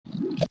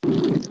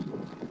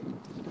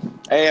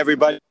Hey,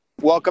 everybody.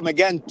 Welcome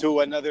again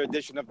to another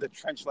edition of the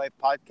Trenchlife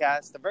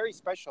podcast. A very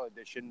special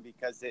edition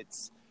because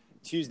it's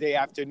Tuesday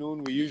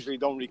afternoon. We usually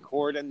don't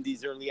record in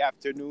these early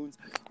afternoons.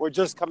 We're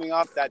just coming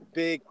off that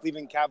big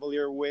Cleveland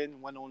Cavalier win,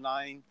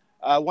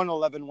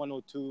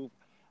 111-102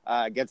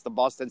 against the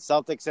Boston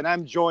Celtics. And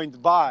I'm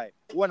joined by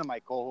one of my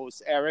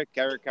co-hosts, Eric.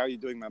 Eric, how are you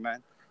doing, my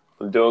man?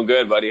 I'm doing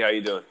good, buddy. How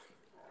you doing?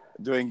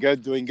 Doing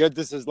good.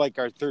 This is like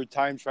our third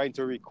time trying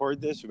to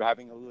record this.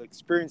 We're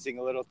experiencing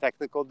a little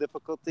technical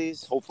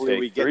difficulties. Hopefully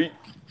we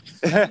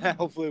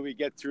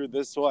get through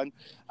this one.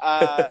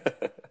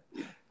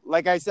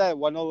 Like I said,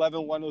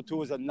 111-102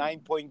 was a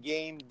 9-point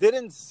game.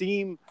 Didn't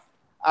seem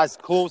as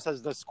close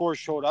as the score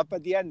showed up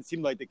at the end. It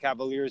seemed like the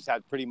Cavaliers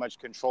had pretty much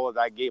control of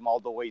that game all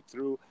the way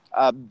through.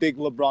 Big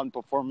LeBron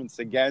performance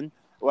again.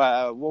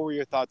 What were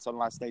your thoughts on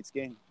last night's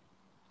game?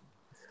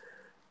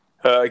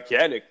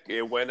 Again,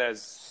 it went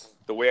as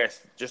the way I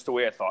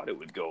thought it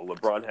would go.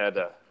 LeBron had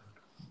I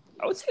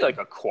would say like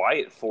a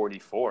quiet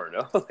 44.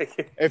 No,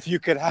 if you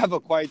could have a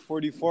quiet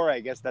 44,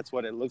 I guess that's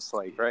what it looks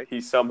like, right?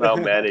 He somehow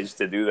managed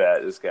to do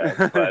that, this guy.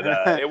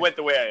 But it went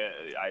the way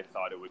I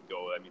thought it would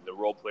go. I mean, the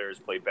role players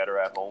played better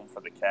at home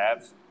for the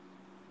Cavs.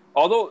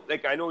 Although,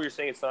 I know you're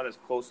saying it's not as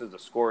close as the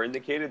score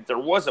indicated, there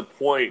was a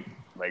point,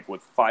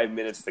 with 5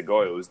 minutes to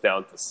go, it was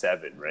down to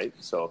 7, right?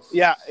 So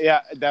yeah,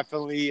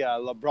 definitely.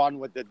 LeBron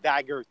with the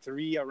dagger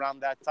 3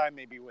 around that time,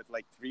 maybe with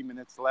 3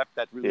 minutes left,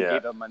 that really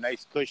gave him a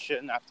nice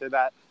cushion after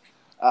that.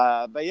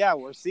 But yeah,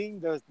 we're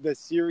seeing the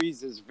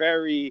series is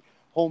very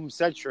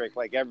home-centric.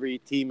 Every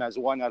team has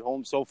won at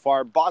home so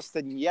far.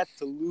 Boston yet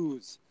to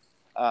lose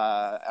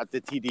at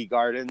the TD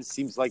Garden.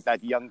 Seems like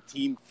that young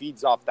team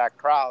feeds off that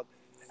crowd.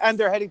 And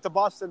they're heading to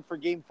Boston for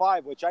Game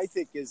 5, which I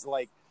think is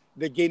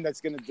the game that's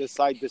going to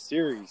decide the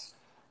series.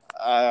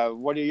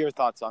 What are your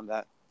thoughts on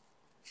that?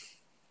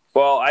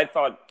 Well, I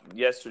thought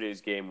yesterday's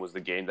game was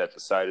the game that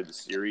decided the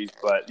series.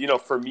 But,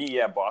 for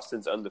me,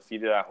 Boston's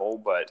undefeated at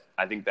home, but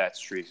I think that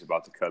streak's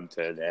about to come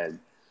to an end.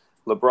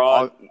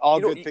 LeBron...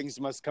 All good things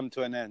must come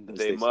to an end.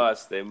 They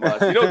must. Game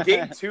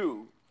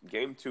two,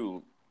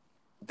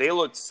 they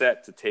looked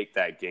set to take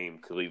that game,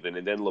 Cleveland,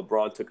 and then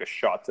LeBron took a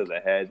shot to the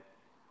head.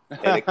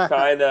 And it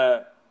kind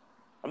of...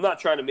 I'm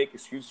not trying to make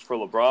excuses for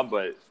LeBron,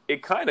 but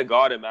it kind of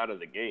got him out of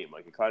the game.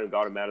 It kind of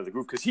got him out of the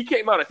group because he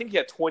came out. I think he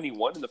had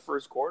 21 in the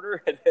first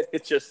quarter, and then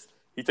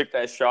he took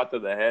that shot to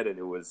the head, and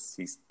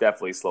he's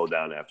definitely slowed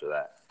down after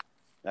that.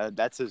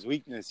 That's his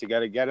weakness. You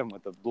got to get him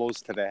with the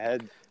blows to the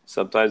head.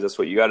 Sometimes that's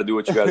what you got to do.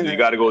 What you got to do. You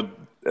got to go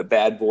a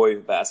bad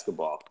boy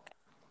basketball.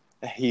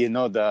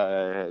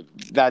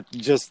 That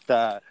just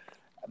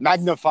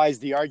magnifies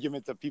the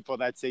argument of people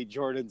that say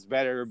Jordan's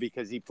better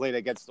because he played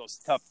against those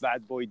tough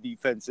bad boy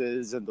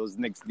defenses and those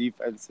Knicks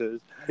defenses.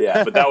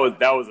 Yeah, but that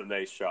was a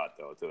nice shot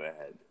though to the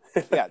head.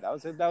 Yeah, that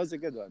was a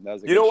good one.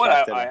 You know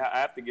what? I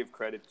have to give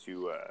credit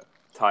to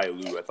Ty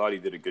Lue. I thought he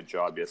did a good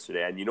job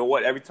yesterday. And you know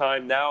what? Every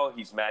time now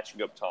he's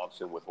matching up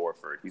Thompson with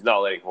Horford. He's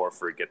not letting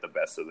Horford get the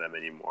best of them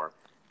anymore.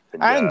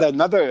 And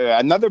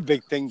another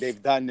big thing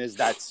they've done is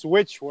that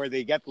switch where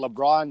they get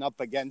LeBron up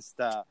against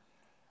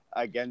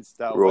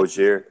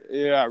Rozier.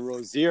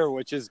 Rozier,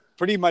 which is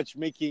pretty much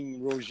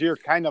making Rozier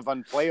kind of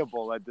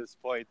unplayable at this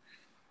point.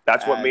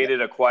 That's what made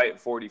it a quiet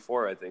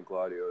 44, I think,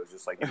 Claudio. It was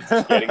just he was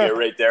just getting it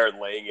right there and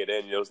laying it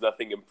in. It was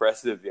nothing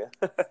impressive, yeah.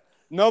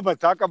 No, but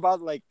talk about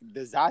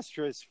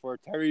disastrous for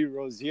Terry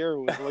Rozier,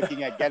 who was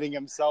looking at getting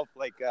himself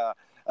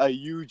a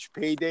huge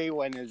payday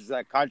when his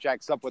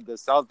contract's up with the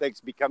Celtics,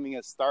 becoming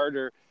a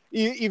starter.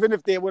 Even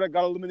if they would have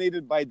got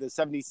eliminated by the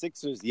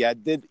 76ers,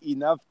 did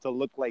enough to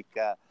look like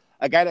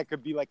a guy that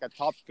could be a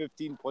top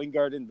 15 point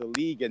guard in the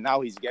league, and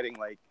now he's getting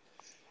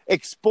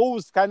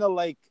exposed, kind of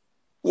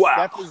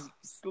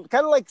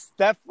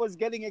Steph was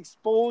getting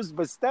exposed,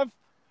 but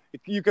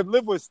you could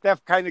live with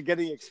Steph kind of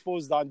getting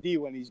exposed on D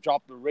when he's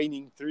dropped the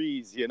raining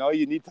threes. You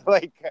need to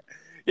but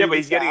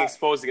he's getting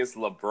exposed against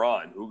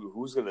LeBron.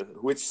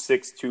 Which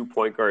 6'2"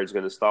 point guard is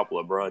gonna stop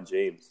LeBron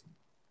James?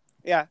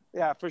 Yeah,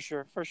 for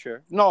sure.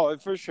 No,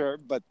 for sure,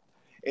 but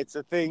it's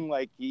a thing.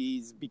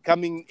 He's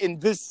becoming in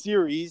this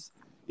series.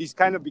 He's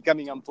kind of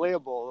becoming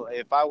unplayable.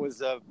 If I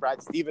was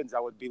Brad Stevens, I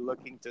would be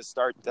looking to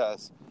start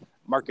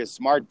Marcus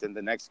Smart in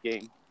the next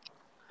game.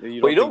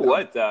 You know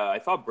what? I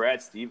thought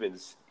Brad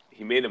Stevens,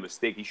 he made a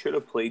mistake. He should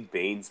have played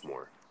Baines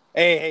more.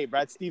 Hey,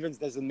 Brad Stevens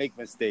doesn't make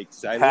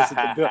mistakes.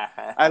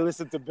 I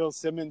listened to Bill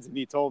Simmons, and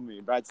he told me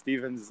Brad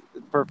Stevens,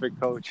 perfect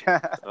coach.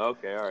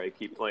 Okay, all right.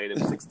 Keep playing him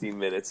 16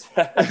 minutes.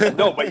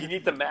 No, but you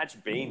need to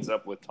match Baines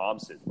up with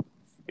Thompson.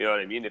 You know what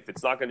I mean? If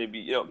it's not going to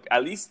be,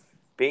 at least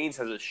Baines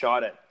has a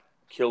shot at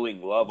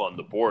killing Love on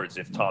the boards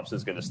if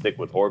Thompson's going to stick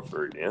with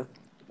Horford, yeah?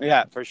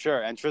 Yeah, for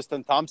sure. And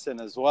Tristan Thompson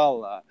as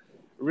well.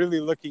 Really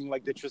looking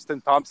like the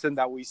Tristan Thompson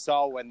that we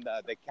saw when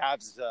the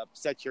Cavs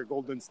upset your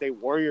Golden State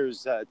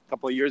Warriors a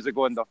couple of years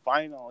ago in the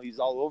final. He's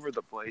all over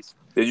the place.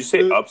 Did you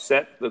say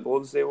upset the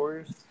Golden State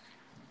Warriors?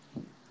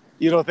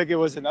 You don't think it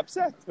was an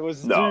upset? It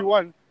was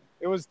 3-1.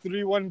 It was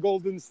 3-1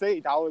 Golden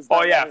State. How was that?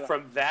 Oh, yeah,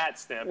 from that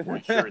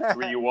standpoint, sure,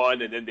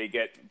 3-1, and then they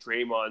get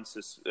Draymond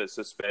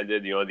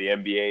suspended, the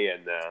NBA,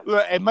 and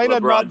it might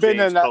have LeBron not been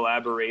James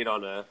collaborate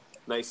on a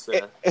nice...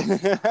 It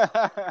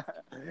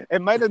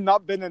might have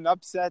not been an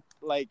upset,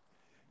 like,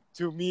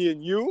 to me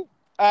and you,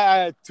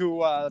 in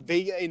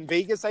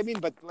Vegas, I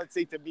mean, but let's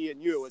say to me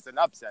and you, it was an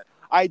upset.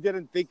 I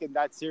didn't think in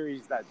that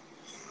series that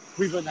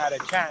Cleveland had a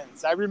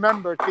chance. I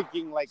remember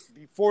thinking, like,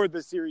 before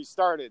the series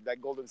started,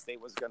 that Golden State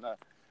was gonna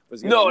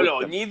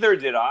No, neither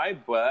did I.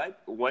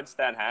 But once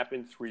that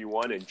happened,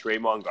 3-1, and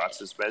Draymond got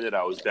suspended,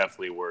 I was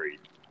definitely worried.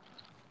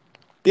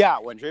 Yeah,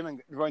 when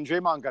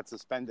Draymond got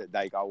suspended,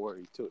 I got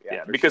worried too.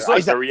 Yeah, because sure.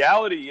 The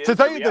reality is, to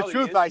tell you the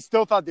truth, I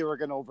still thought they were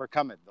going to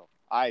overcome it, though.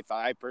 I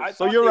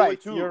so you're right.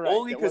 You're right.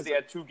 Only because they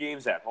had 2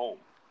 games at home.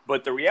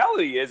 But the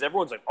reality is,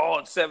 everyone's like, "Oh,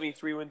 it's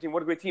 73-win team.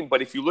 What a great team!"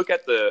 But if you look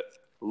at the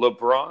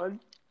LeBron,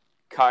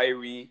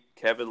 Kyrie,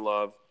 Kevin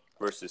Love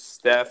versus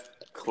Steph,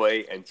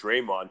 Clay, and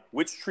Draymond,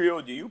 which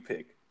trio do you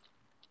pick?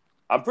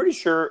 I'm pretty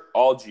sure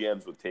all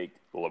GMs would take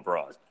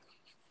LeBron,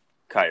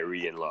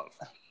 Kyrie, and Love.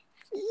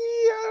 Yeah,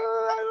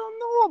 I don't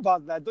know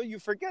about that. Don't you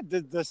forget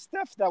the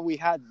Steph that we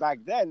had back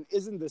then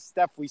isn't the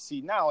Steph we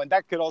see now, and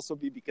that could also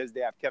be because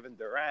they have Kevin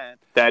Durant.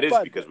 That is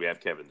because we have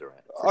Kevin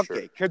Durant.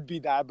 Okay, could be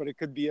that, but it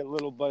could be a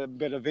little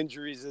bit of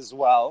injuries as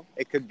well.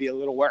 It could be a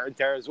little wear and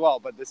tear as well.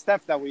 But the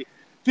Steph that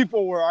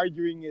people were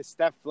arguing is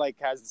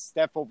has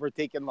Steph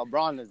overtaken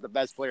LeBron as the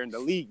best player in the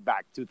league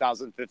back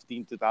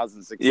 2015,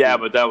 2016. Yeah,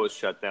 but that was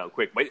shut down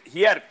quick. But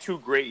he had 2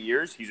 great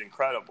years. He's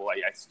incredible.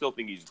 I still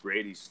think he's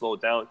great. He's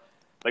slowed down.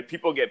 Like,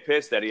 people get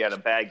pissed that he had a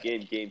bad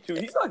game 2.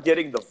 He's not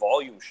getting the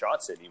volume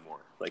shots anymore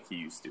like he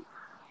used to.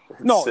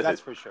 No,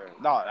 that's for sure.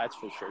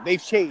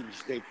 They've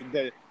changed.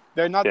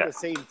 They're not the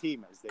same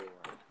team as they were.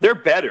 They're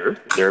better.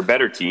 They're a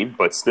better team,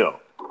 but still.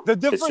 The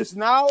difference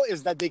now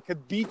is that they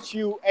could beat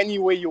you any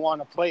way you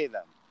want to play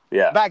them.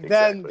 Yeah, back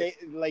then, they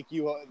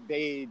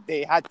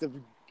had to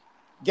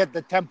get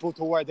the tempo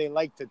to where they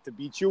liked it to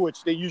beat you,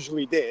 which they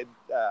usually did,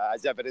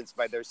 as evidenced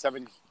by their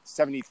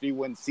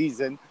 73-win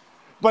season.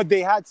 But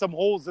they had some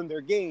holes in their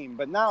game,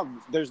 but now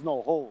there's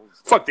no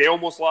holes. Fuck, they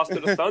almost lost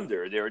to the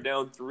Thunder. They were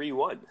down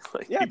 3-1.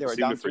 Yeah, they were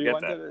down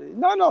 3-1.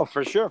 No,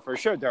 for sure.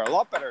 They're a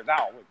lot better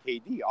now with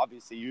KD,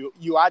 obviously.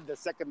 You add the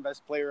second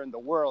best player in the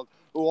world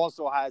who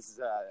also has,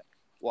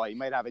 he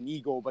might have an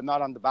ego, but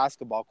not on the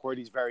basketball court.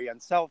 He's very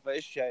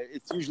unselfish.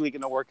 It's usually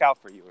going to work out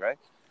for you, right?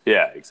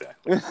 Yeah,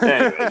 exactly.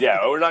 Anyway,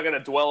 we're not going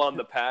to dwell on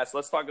the past.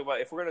 Let's talk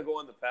about, if we're going to go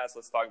on the past,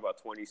 let's talk about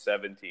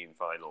 2017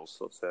 finals.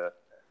 Let's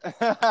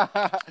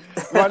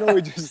why don't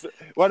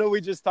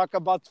we just talk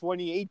about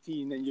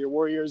 2018? And your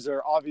Warriors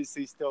are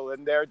obviously still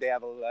in there. They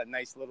have a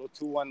nice little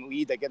 2-1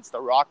 lead against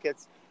the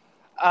Rockets.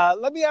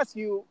 Let me ask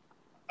you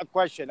a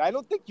question. I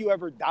don't think you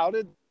ever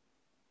doubted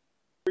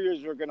the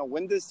Warriors were going to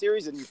win this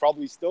series, and you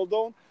probably still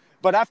don't.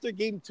 But after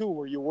Game 2,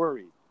 were you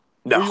worried?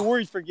 No. Were you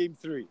worried for Game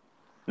 3?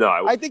 No,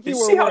 I think you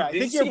were worried. I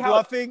think you're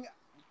bluffing.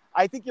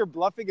 I think you're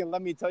bluffing, and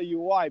let me tell you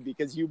why.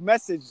 Because you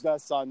messaged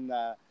us on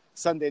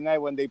Sunday night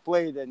when they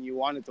played, and you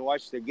wanted to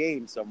watch the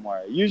game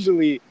somewhere.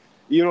 Usually,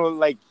 you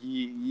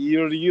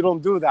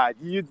don't do that.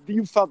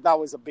 You felt that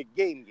was a big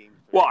game.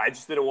 Well, I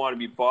just didn't want to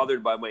be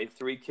bothered by my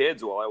 3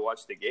 kids while I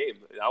watched the game.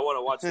 I want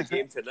to watch the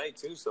game tonight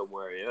too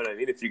somewhere. You know what I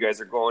mean? If you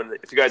guys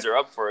are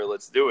up for it,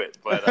 let's do it.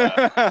 But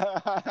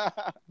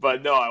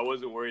but no, I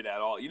wasn't worried at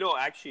all.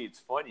 Actually, it's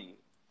funny.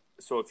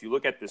 So if you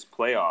look at this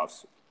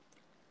playoffs,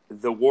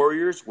 the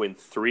Warriors win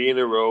 3 in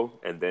a row,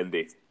 and then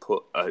they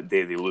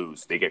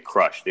lose. They get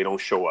crushed. They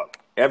don't show up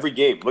every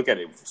game. Look at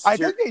it. I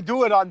think they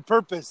do it on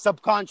purpose,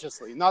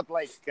 subconsciously, not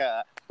like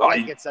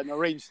it's an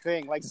arranged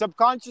thing. Like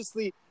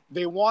subconsciously,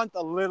 they want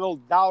a little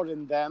doubt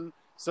in them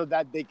so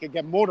that they can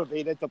get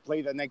motivated to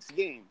play the next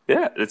game.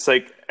 Yeah, it's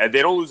like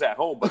they don't lose at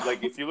home, but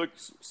like if you look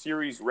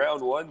series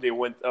round 1, they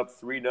went up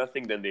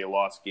 3-0, then they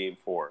lost Game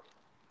 4.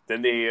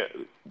 Then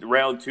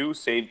round 2,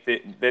 same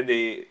thing. Then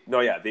they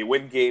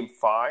win Game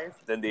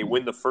 5. Then they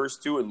win the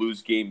first 2 and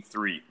lose Game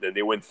 3. Then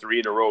they win 3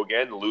 in a row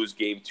again and lose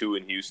Game 2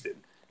 in Houston.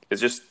 It's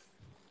just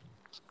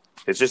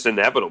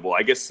inevitable.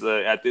 I guess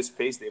at this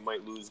pace, they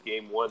might lose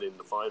Game 1 in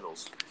the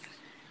finals.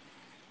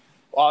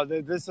 Well,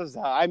 this is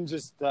I'm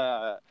just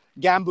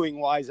gambling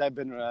wise.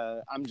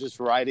 I'm just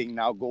riding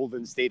now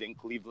Golden State and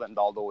Cleveland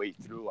all the way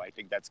through. I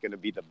think that's going to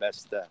be the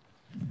best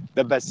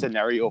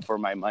scenario for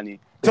my money.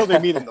 Until they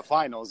meet in the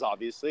finals,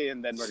 obviously,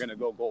 and then we're going to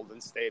go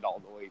Golden State all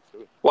the way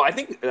through. Well, I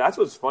think that's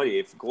what's funny.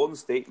 If Golden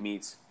State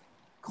meets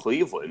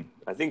Cleveland,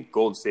 I think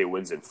Golden State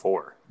wins in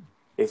 4.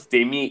 If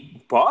they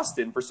meet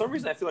Boston, for some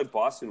reason I feel like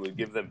Boston would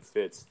give them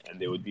fits, and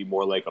they would be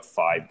more like a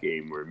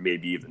 5-game or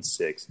maybe even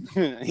 6.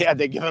 Yeah,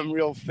 they give them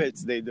real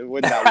fits. They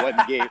win that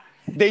one game.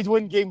 They'd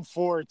win Game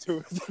 4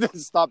 to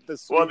stop the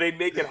sweep. Well, they'd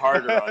make it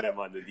harder on him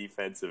on the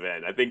defensive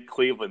end. I think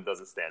Cleveland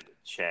doesn't stand a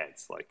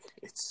chance. Like,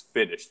 it's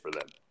finished for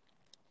them.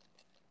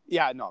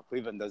 Yeah, no,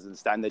 Cleveland doesn't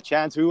stand a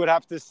chance. We would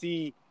have to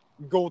see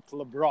GOAT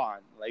LeBron.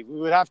 Like, we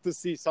would have to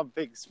see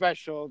something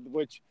special,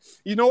 which,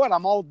 you know what,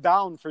 I'm all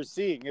down for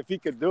seeing. If he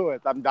could do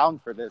it, I'm down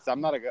for this. I'm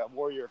not a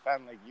Warrior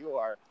fan like you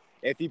are.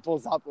 if he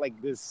pulls out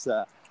like this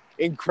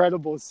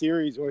incredible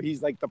series where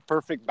he's like the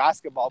perfect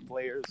basketball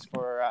players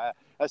for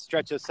a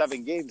stretch of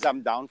 7 games,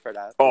 I'm down for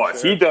that. Oh,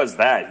 if he does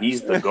that,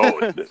 he's the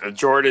GOAT.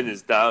 Jordan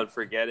is down.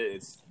 Forget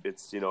it.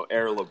 It's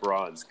Air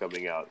LeBron's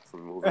coming out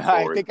from moving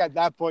forward. I think at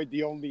that point,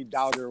 the only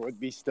doubter would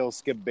be still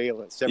Skip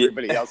Bayless.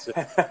 Everybody else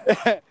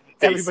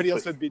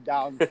would be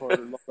down for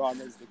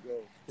LeBron as the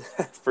GOAT.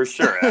 For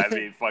sure. I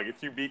mean, fuck,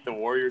 if you beat the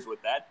Warriors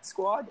with that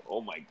squad,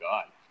 oh my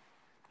God.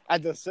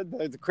 And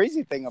the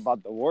crazy thing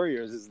about the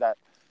Warriors is that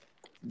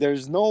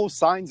there's no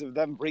signs of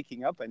them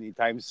breaking up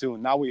anytime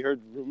soon. Now we heard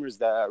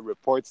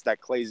reports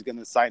that Klay's going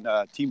to sign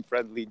a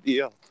team-friendly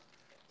deal.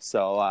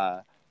 So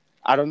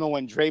I don't know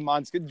when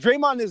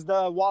Draymond is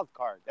the wild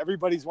card.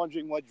 Everybody's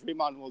wondering what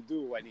Draymond will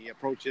do when he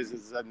approaches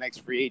his next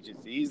free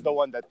agency. He's the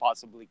one that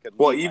possibly could.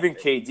 Well, even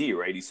KD,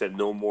 right? He said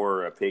no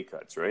more pay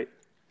cuts, right?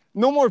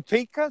 No more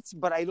pay cuts,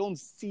 but I don't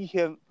see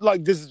him.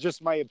 Like, this is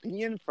just my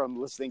opinion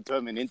from listening to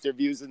him in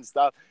interviews and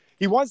stuff.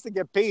 He wants to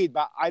get paid,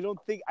 but I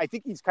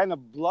think he's kind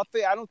of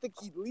bluffing. I don't think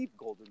he'd leave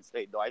Golden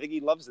State, though. I think he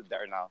loves it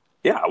there now.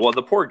 Yeah, well,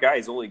 the poor guy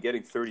is only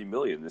getting $30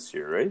 million this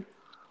year, right?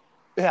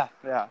 Yeah.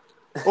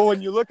 Well,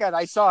 when you look at,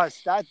 I saw a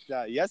stat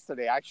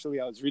yesterday.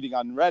 Actually, I was reading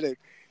on Reddit.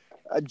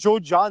 Joe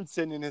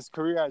Johnson in his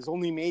career has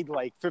only made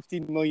like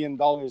 $15 million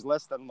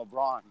less than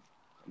LeBron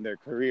in their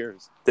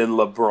careers. Than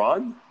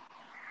LeBron?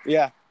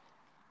 Yeah.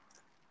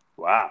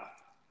 Wow.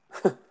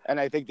 And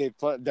I think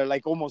they're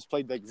like almost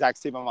played the exact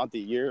same amount of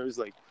years,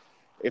 like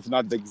if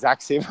not the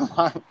exact same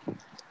amount.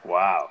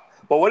 Wow.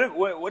 But what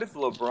if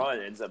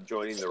LeBron ends up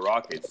joining the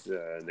Rockets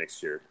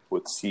next year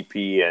with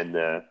CP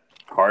and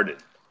Harden?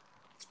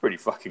 It's a pretty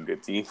fucking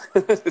good team.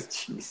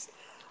 Jeez.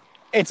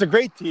 It's a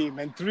great team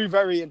and 3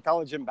 very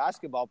intelligent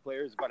basketball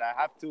players, but I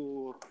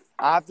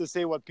have to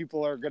say what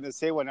people are going to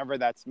say whenever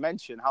that's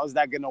mentioned. How's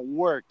that going to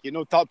work? You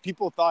know,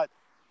 people thought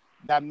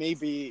that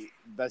maybe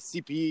the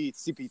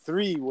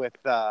CP3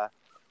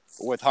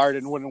 with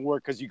Harden wouldn't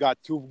work because you got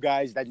 2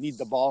 guys that need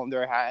the ball in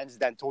their hands.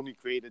 Then Tony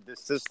created this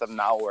system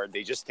now where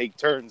they just take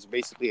turns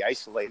basically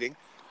isolating.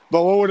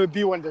 But what would it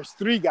be when there's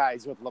 3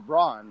 guys with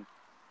LeBron?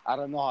 I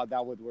don't know how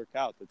that would work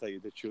out, to tell you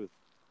the truth.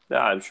 No,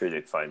 I'm sure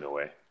they'd find a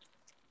way.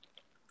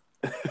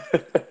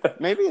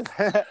 Maybe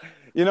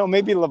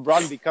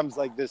LeBron becomes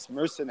like this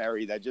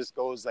mercenary that just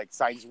goes like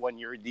signs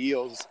 1-year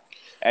deals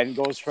and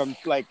goes from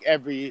like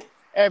every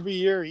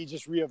year he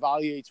just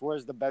reevaluates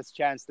where's the best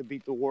chance to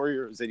beat the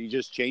Warriors, and he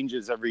just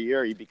changes every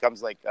year. He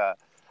becomes like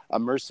a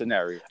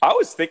mercenary. I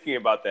was thinking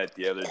about that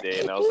the other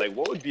day, and I was like,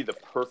 what would be the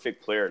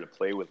perfect player to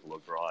play with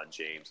LeBron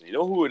James? And you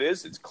know who it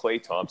is? It's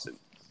Klay Thompson.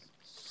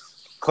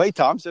 Klay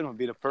Thompson would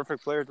be the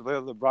perfect player to play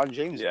with LeBron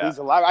James. Yeah. He's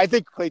alive. I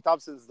think Klay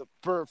Thompson is the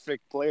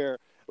perfect player.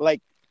 Like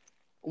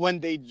when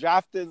they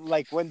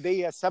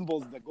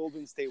assembled the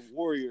Golden State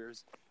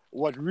Warriors,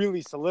 what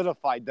really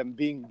solidified them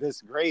being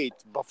this great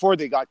before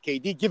they got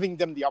KD, giving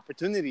them the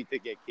opportunity to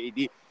get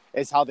KD,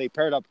 is how they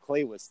paired up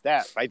Klay with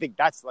Steph. I think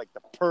that's like the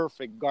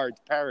perfect guard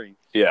pairing.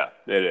 Yeah,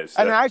 it is.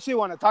 And I actually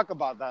want to talk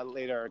about that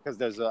later because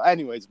there's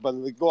anyways, but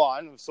go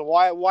on. So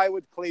why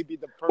would Klay be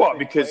the perfect Well,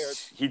 because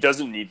player? he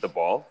doesn't need the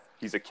ball.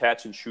 He's a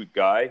catch-and-shoot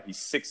guy. He's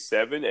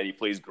 6'7", and he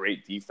plays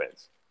great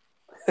defense.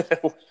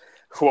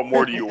 What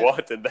more do you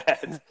want than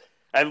that?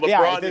 And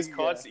LeBron is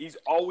constant.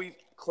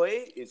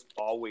 Klay is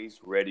always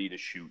ready to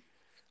shoot.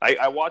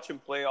 I watch him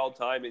play all the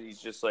time, and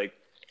he's just like,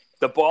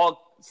 the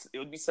ball, it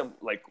would be some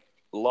like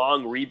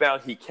long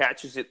rebound. He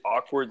catches it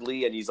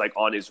awkwardly, and he's like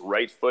on his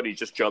right foot. He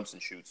just jumps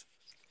and shoots.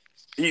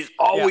 He's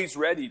always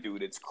ready,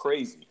 dude. It's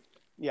crazy.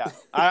 Yeah,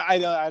 I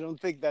don't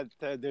think that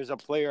there's a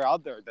player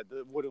out there that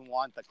wouldn't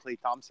want the Klay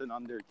Thompson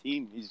on their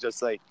team. He's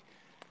just like,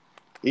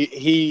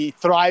 he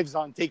thrives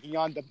on taking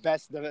on the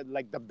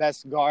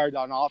best guard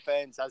on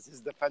offense as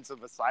his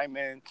defensive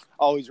assignment.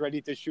 Always ready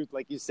to shoot,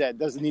 like you said.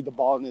 Doesn't need the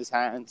ball in his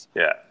hands.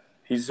 Yeah,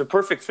 he's a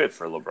perfect fit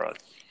for LeBron.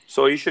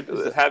 So he should.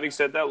 Having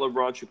said that,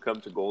 LeBron should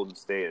come to Golden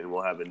State, and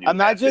we'll have a new.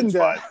 Imagine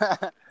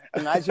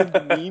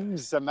the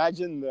memes.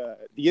 Imagine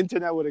the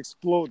internet would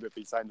explode if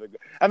he signed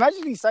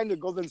Imagine he signed a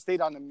Golden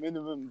State on a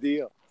minimum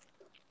deal.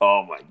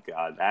 Oh my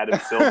God, Adam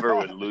Silver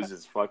would lose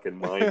his fucking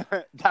mind.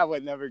 That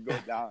would never go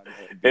down.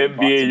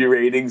 NBA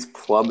ratings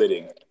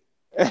plummeting.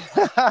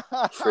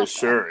 For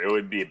sure, it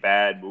would be a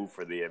bad move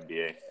for the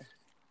NBA.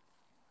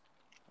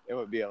 It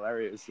would be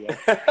hilarious.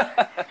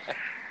 Yeah.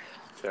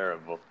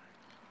 Terrible.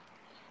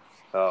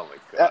 Oh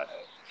my God.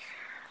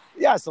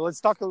 Yeah, so let's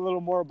talk a little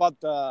more about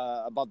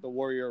the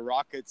Warrior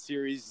Rockets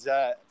series.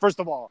 First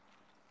of all,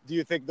 do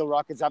you think the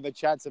Rockets have a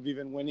chance of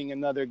even winning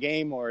another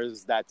game, or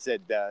is that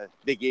it?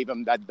 They gave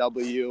them that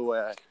W,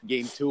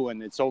 game 2,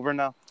 and it's over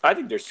now? I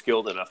think they're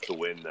skilled enough to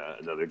win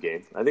another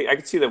game. I think I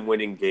could see them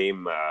winning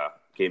game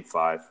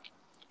 5.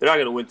 They're not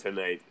going to win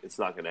tonight. It's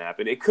not going to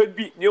happen. It could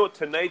be,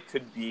 tonight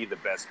could be the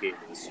best game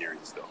of the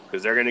series, though,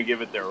 because they're going to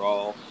give it their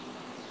all.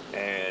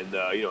 And,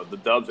 the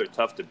Dubs are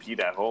tough to beat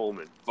at home.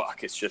 And,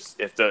 it's just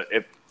if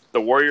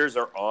the Warriors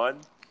are on,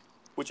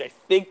 which I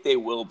think they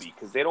will be,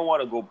 because they don't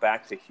want to go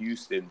back to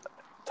Houston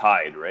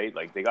tied, right?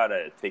 Like, they got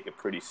to take it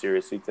pretty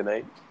seriously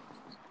tonight.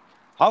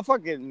 How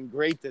fucking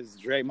great is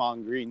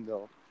Draymond Green,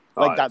 though?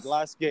 like that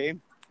last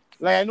game.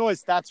 Like, I know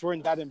his stats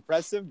weren't that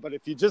impressive, but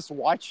if you just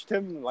watched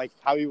him, like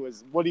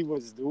what he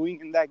was doing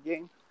in that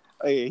game,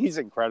 he's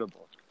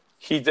incredible.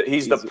 He's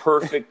the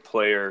perfect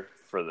player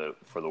for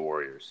the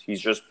Warriors.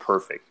 He's just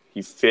perfect.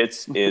 He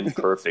fits in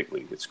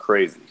perfectly. It's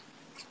crazy.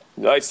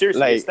 No,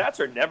 seriously, his stats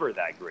are never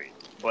that great.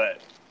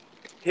 But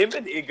him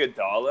and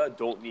Iguodala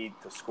don't need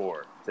to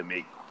score to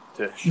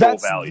show value.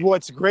 That's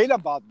what's great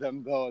about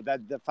them, though.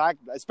 That the fact,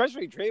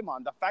 especially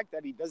Draymond, the fact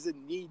that he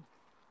doesn't need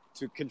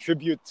to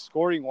contribute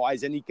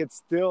scoring-wise, and he could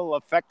still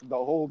affect the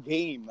whole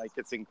game. Like,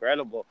 it's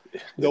incredible.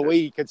 The way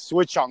he could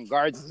switch on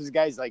guards. This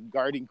guy's, like,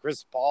 guarding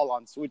Chris Paul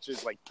on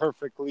switches, like,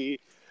 perfectly.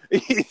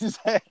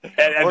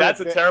 and that's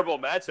a terrible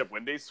matchup.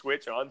 When they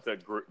switch on to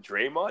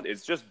Draymond,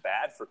 it's just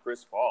bad for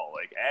Chris Paul,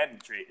 like,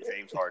 and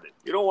James Harden.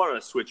 You don't want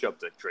to switch up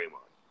to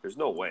Draymond. There's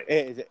no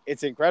way.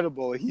 It's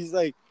incredible. He's,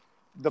 like,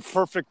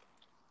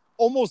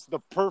 almost the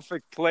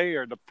perfect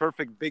player, the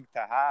perfect big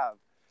to have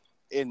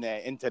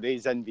in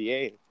today's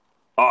NBA.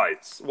 Oh,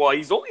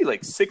 he's only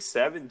like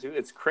 6'7", dude.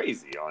 It's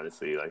crazy,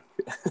 honestly. Like,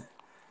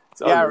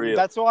 it's unreal.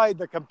 That's why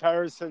the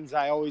comparisons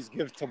I always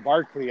give to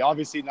Barkley.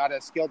 Obviously, not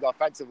as skilled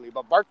offensively,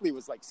 but Barkley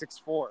was like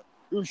 6'4".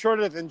 He was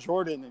shorter than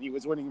Jordan, and he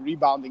was winning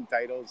rebounding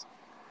titles,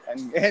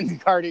 and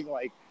guarding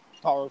like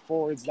power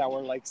forwards that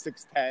were like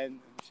 6'10" and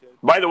shit.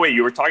 By the way,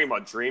 you were talking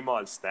about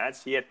Draymond's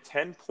stats. He had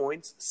 10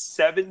 points,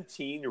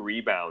 17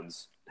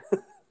 rebounds.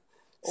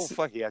 Oh,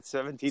 fuck, he had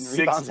 17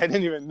 rebounds. I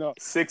didn't even know.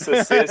 6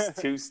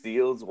 assists, 2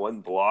 steals,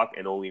 1 block,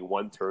 and only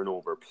 1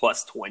 turnover,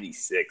 plus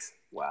 26.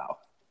 Wow.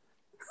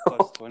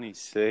 Plus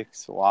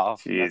 26. Wow.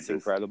 Jesus. That's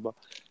incredible.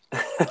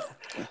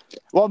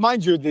 Well,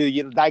 mind you,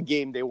 that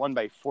game, they won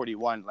by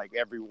 41. Like,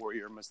 every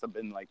Warrior must have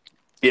been, like,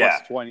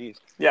 plus 20.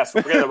 Yeah,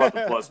 so forget about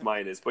the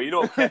plus-minus. But,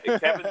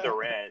 Kevin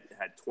Durant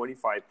had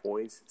 25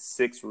 points,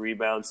 6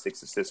 rebounds,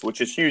 6 assists,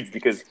 which is huge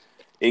because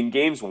in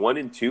games 1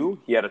 and 2,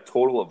 he had a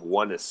total of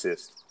 1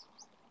 assist.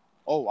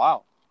 Oh,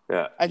 wow.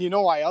 Yeah. And you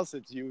know why else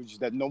it's huge?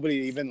 That nobody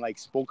even, like,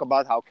 spoke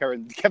about how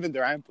Kevin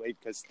Durant played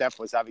because Steph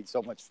was having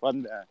so much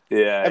fun there.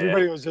 Yeah.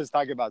 Everybody was just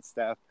talking about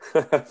Steph.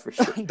 For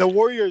sure. The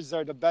Warriors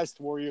are the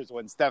best Warriors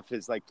when Steph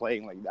is, like,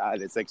 playing like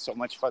that. It's, like, so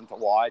much fun to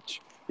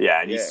watch.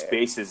 Yeah, and he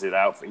spaces it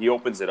out. He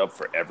opens it up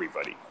for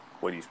everybody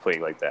when he's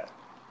playing like that.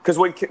 Because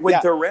when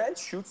Durant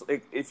shoots,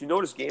 like, if you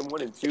notice game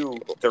 1 and 2,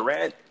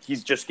 Durant,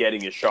 he's just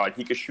getting his shot.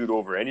 He could shoot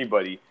over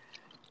anybody.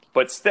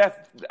 But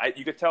Steph,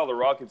 you could tell the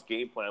Rockets'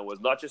 game plan was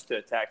not just to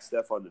attack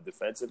Steph on the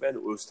defensive end;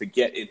 it was to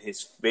get in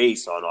his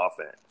face on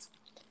offense.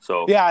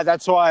 So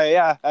that's why.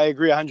 Yeah, I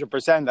agree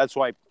 100%. That's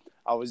why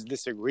I was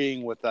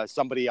disagreeing with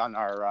somebody on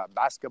our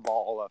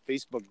basketball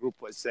Facebook group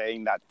was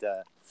saying that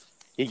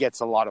he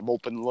gets a lot of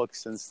open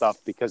looks and stuff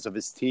because of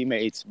his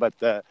teammates. But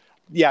the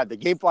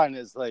game plan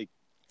is like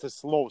to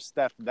slow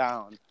Steph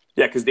down.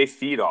 Yeah, because they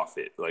feed off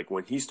it. Like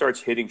when he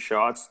starts hitting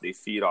shots, they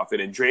feed off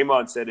it. And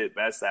Draymond said it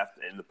best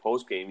in the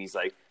post game. He's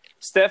like,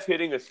 Steph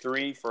hitting a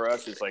 3 for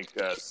us is like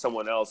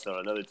someone else on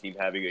another team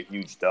having a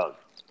huge dunk.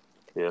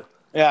 Yeah.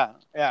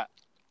 Yeah.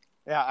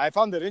 I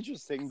found it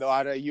interesting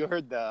though. You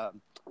heard the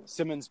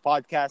Simmons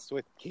podcast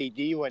with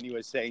KD when he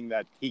was saying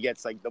that he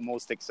gets like the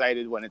most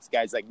excited when it's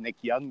guys like Nick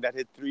Young that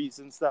hit threes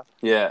and stuff.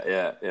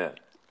 Yeah.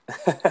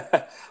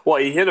 Well,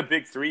 he hit a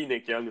big 3,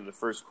 Nick Young, in the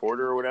first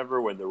quarter or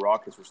whatever when the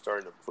Rockets were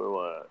starting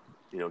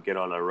to get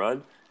on a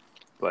run.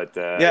 But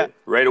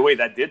right away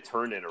that did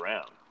turn it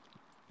around.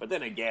 But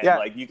then again,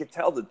 like you could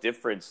tell the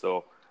difference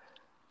though.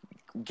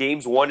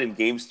 Games 1 and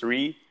games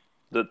 3,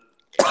 the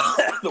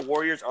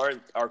Warriors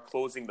are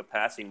closing the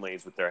passing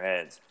lanes with their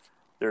hands.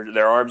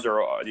 Their arms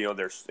are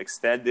they're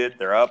extended,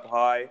 they're up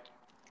high.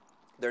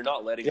 They're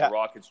not letting the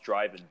Rockets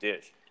drive and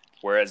dish.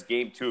 Whereas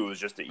game 2 was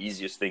just the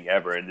easiest thing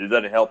ever, and it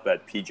doesn't help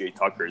that PJ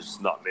Tucker's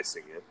not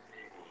missing it.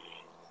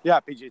 Yeah,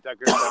 PJ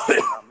Tucker's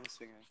not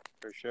missing it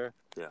for sure.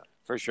 Yeah,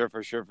 for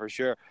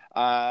sure.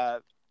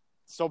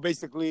 So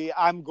basically,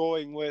 I'm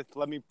going with.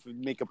 Let me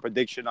make a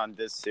prediction on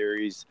this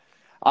series.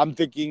 I'm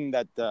thinking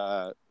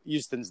that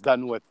Houston's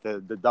done with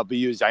the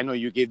W's. I know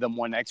you gave them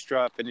 1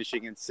 extra,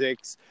 finishing in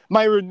 6.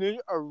 My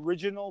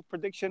original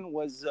prediction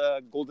was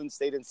Golden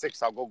State in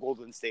 6. I'll go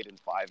Golden State in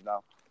 5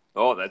 now.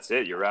 Oh, that's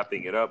it. You're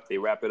wrapping it up. They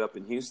wrap it up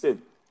in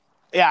Houston.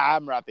 Yeah,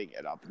 I'm wrapping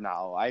it up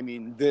now. I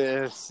mean,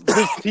 this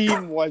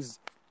team was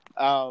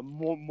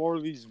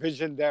Morley's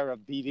vision there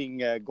of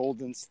beating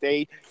Golden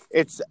State.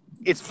 It's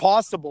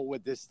possible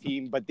with this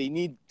team, but they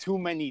need too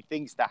many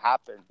things to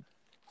happen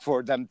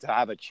for them to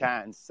have a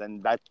chance,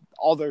 and that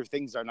other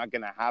things are not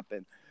going to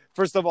happen.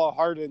 First of all,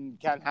 Harden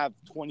can't have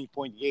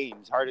 20-point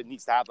games. Harden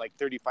needs to have like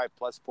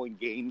 35-plus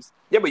point games.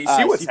 Yeah, but you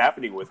see what's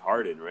happening with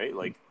Harden, right?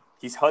 Like,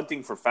 he's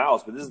hunting for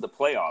fouls, but this is the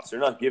playoffs. They're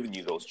not giving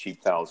you those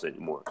cheap fouls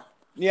anymore.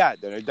 Yeah,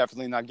 they're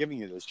definitely not giving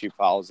you those cheap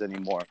fouls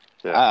anymore.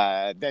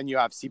 Yeah. Then you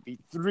have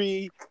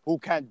CP3, who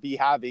can't be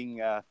having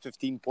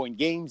 15-point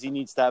games. He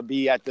needs to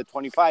be at the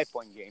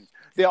 25-point games.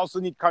 They also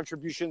need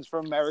contributions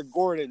from Eric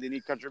Gordon. They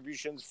need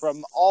contributions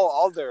from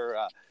all other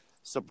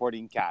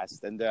supporting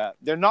cast. And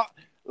they're not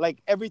 –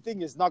 like,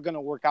 everything is not going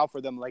to work out for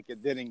them like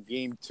it did in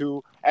Game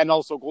 2. And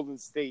also Golden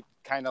State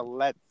kind of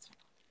let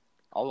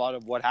a lot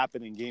of what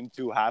happened in Game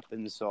 2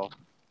 happened. So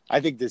I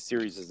think this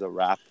series is a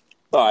wrap.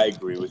 Oh, I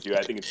agree with you.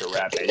 I think it's a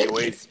wrap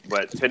anyways.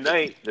 But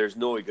tonight, there's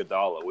no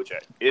Iguodala,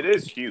 it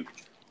is huge.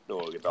 No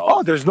Iguodala.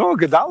 Oh, there's no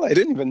Iguodala. I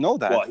didn't even know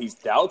that. Well, he's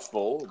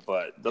doubtful,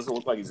 but doesn't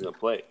look like he's going to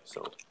play.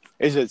 So,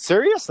 is it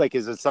serious? Like,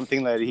 is it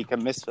something that he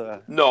can miss?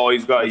 No,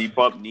 he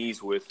bumped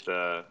knees with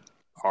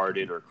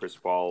Harden or Chris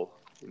Paul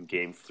in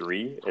Game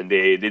 3, and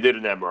they did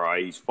an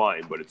MRI. He's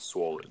fine, but it's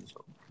swollen.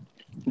 So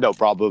they'll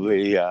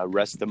probably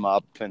rest him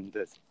up and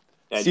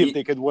see if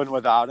they could win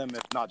without him.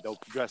 If not, they'll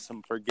dress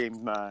him for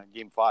Game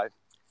 5.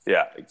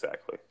 Yeah,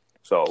 exactly.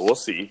 So we'll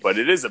see, but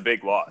it is a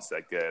big loss.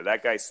 Like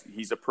that guy,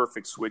 he's a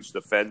perfect switch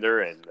defender,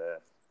 and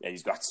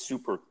he's got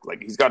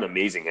he's got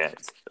amazing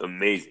hands.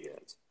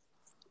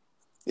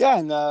 Yeah,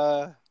 and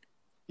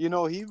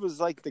he was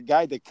like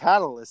the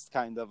catalyst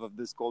kind of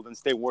this Golden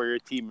State Warrior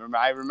team.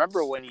 I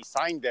remember when he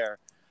signed there,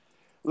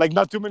 like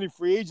not too many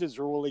free agents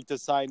were willing to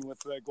sign with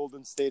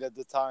Golden State at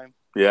the time.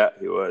 Yeah,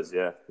 he was.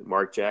 Yeah,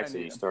 Mark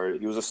Jackson.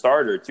 He was a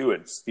starter too,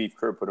 and Steve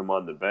Kerr put him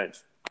on the bench.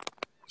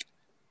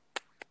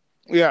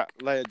 Yeah,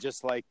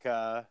 just like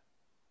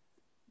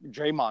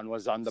Draymond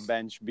was on the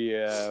bench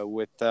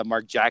with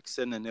Mark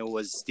Jackson, and it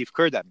was Steve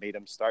Kerr that made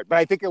him start. But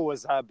I think it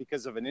was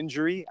because of an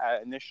injury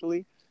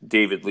initially.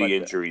 David Lee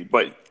injury,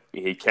 but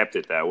he kept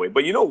it that way.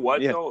 But you know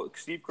what, though?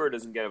 Steve Kerr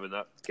doesn't get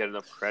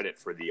enough credit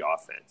for the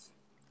offense.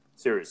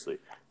 Seriously.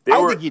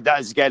 I think he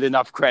does get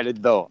enough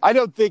credit, though. I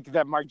don't think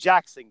that Mark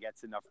Jackson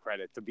gets enough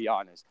credit, to be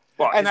honest.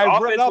 Well, and his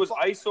offense was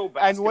ISO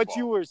basketball. And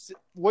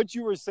what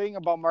you were saying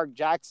about Mark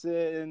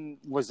Jackson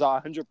was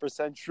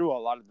 100% true. A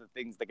lot of the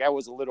things, the guy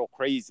was a little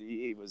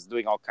crazy. He was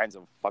doing all kinds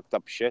of fucked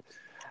up shit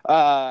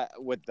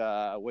with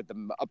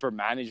the upper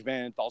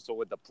management, also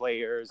with the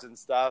players and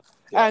stuff.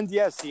 Yeah. And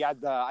yes, he had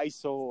the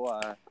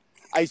ISO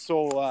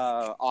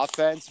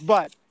offense,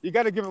 but you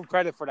got to give him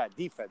credit for that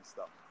defense,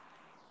 though.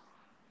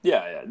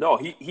 Yeah. No,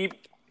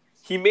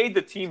 he made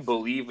the team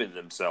believe in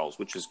themselves,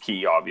 which is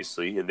key,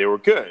 obviously, and they were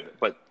good.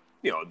 But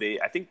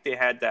I think they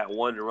had that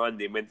one run.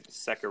 They went to the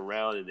second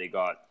round and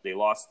they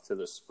lost to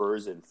the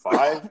Spurs in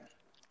 5,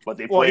 but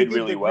they played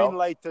really well. Green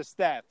light to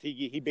Steph.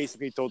 He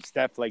basically told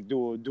Steph, like,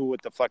 do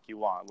what the fuck you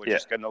want. We're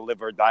just gonna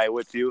live or die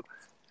with you.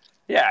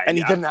 Yeah, and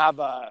he didn't have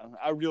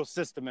a real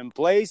system in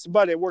place,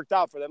 but it worked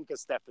out for them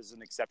because Steph is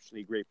an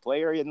exceptionally great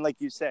player, and like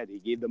you said, he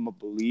gave them a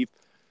belief.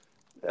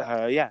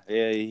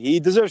 He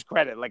deserves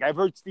credit. Like, I've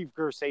heard Steve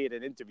Kerr say it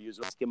in interviews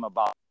with him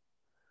about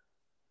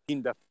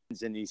team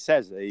defense, and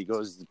he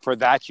goes, for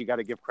that, you got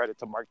to give credit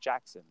to Mark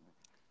Jackson.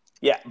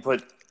 Yeah,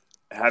 but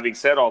having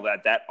said all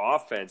that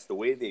offense, the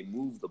way they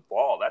move the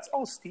ball, that's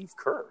all Steve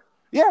Kerr.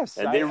 Yes.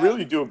 And they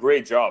really do a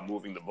great job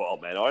moving the ball,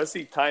 man.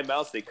 Honestly,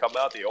 timeouts, they come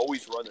out, they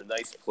always run a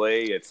nice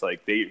play. It's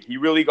like he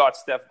really got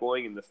Steph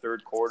going in the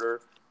third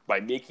quarter by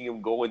making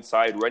him go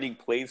inside, running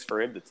plays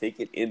for him to take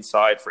it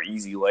inside for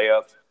easy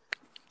layups.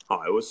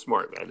 Oh, it was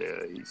smart, man.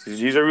 Yeah,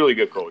 he's a really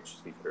good coach,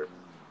 Steve Kerr.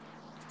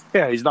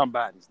 Yeah, he's not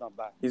bad.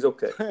 He's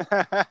okay.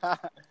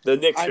 The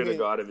Knicks should have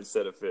got him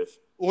instead of Fish.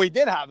 We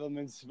did have him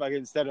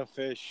instead of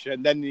Fish,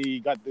 and then he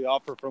got the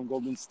offer from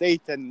Golden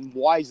State and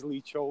wisely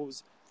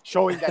chose,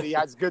 showing that he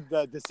has good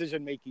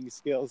decision-making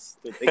skills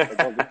to take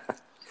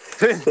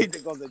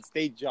the Golden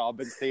State job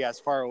and stay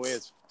as far away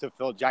to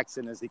Phil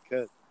Jackson as he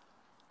could.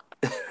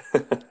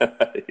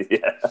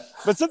 Yeah.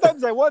 But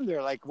sometimes I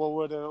wonder, like,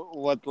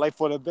 what life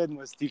would have been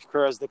with Steve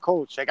Kerr as the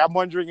coach. Like, I'm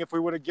wondering if we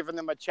would have given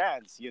him a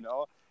chance.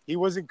 He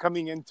wasn't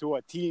coming into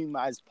a team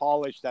as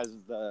polished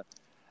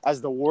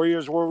as the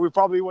Warriors were. We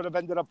probably would have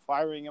ended up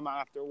firing him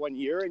after 1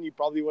 year, and he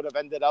probably would have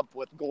ended up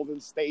with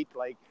Golden State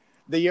like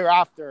the year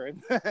after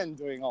and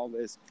doing all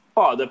this.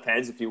 Oh, it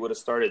depends. If he would have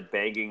started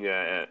banging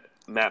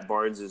Matt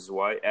Barnes'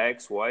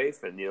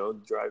 ex-wife and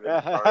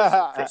driving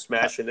cars,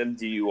 smashing them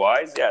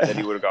DUIs, then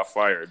he would have got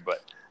fired.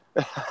 But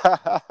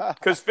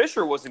because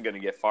Fisher wasn't going to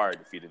get fired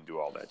if he didn't do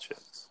all that shit.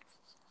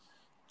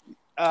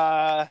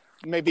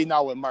 Maybe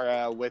not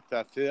with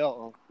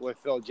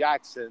Phil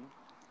Jackson,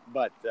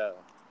 but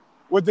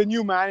with the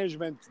new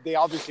management, they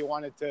obviously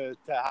wanted to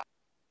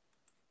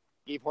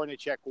give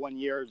Hornacek 1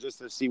 year just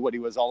to see what he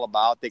was all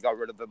about. They got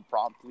rid of him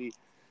promptly.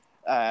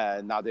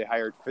 Now they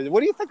hired Fizz.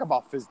 What do you think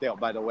about Fizdale,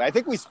 by the way? I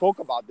think we spoke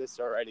about this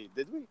already,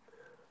 did we?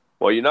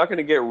 Well, you're not going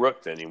to get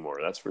rooked anymore.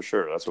 That's for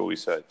sure. That's what we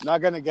said.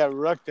 Not going to get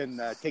rooked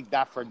and take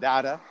that for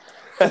data.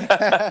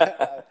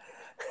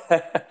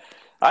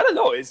 I don't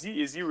know. Is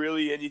he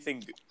really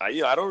anything? I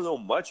don't know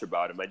much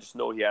about him. I just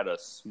know he had a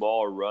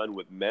small run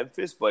with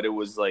Memphis, but it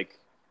was like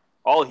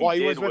all he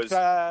did was.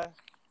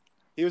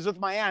 He was with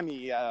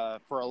Miami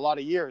for a lot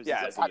of years.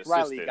 Yeah, as an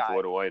assistant.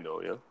 What do I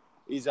know? Yeah.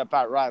 He's a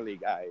Pat Riley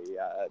guy.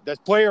 The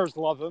players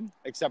love him,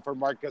 except for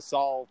Marc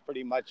Gasol.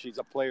 Pretty much, he's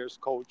a player's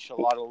coach. A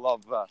lot of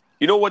love.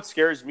 You know what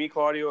scares me,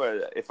 Claudio,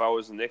 if I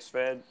was a Knicks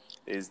fan,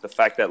 is the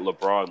fact that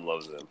LeBron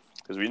loves him.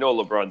 Because we know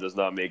LeBron does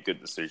not make good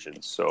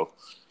decisions. So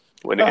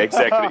when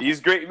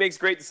he's great, he makes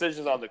great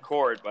decisions on the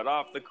court, but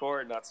off the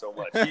court, not so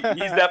much.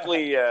 He's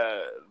definitely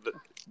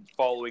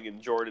following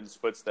in Jordan's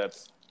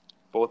footsteps,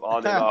 both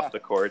on and off the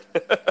court.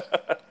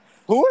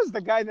 Who was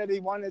the guy that he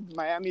wanted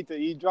Miami to?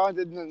 He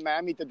wanted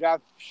Miami to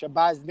draft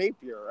Shabazz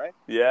Napier, right?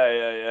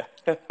 Yeah.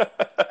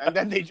 And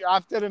then they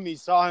drafted him. He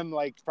saw him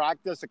like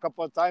practice a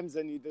couple of times,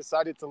 and he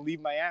decided to leave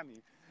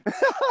Miami.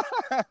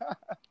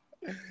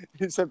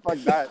 He said, "Fuck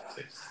that!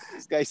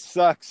 This guy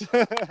sucks."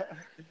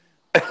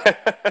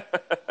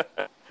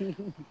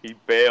 He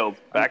bailed.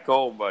 Back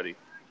home, buddy.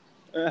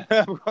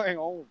 I'm going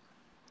home.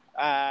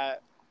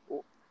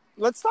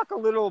 Let's talk a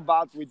little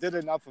about. We did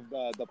enough of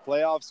the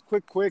playoffs.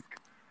 Quick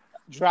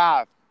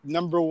draft.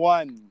 Number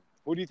one.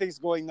 Who do you think is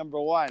going number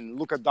one?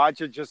 Luka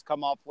Doncic just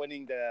come off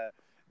winning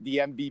the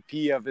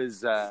MVP of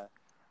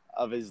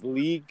his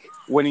league,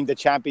 winning the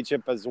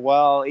championship as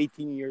well.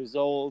 18 years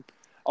old.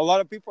 A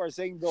lot of people are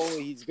saying though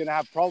he's gonna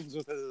have problems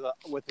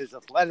with his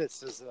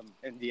athleticism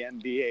in the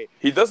NBA.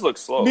 He does look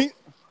slow.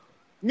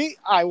 Me,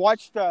 I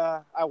watched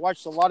a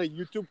lot of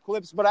YouTube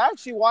clips, but I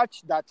actually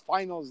watched that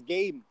finals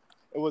game.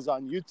 It was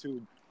on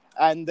YouTube,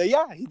 and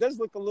yeah, he does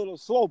look a little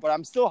slow, but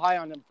I'm still high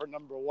on him for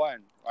number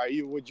one.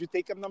 Would you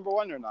take him number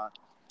one or not?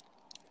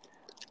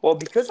 Well,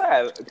 because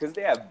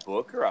they have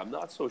Booker, I'm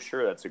not so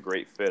sure that's a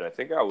great fit. I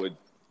think I would.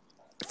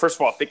 First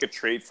of all, if they could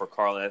trade for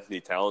Karl Anthony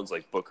Towns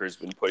like Booker's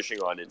been pushing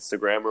on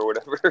Instagram or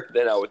whatever,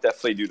 then I would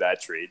definitely do that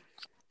trade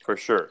for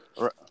sure.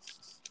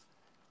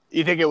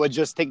 You think it would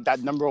just take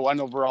that number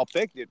one overall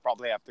pick? They'd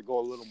probably have to go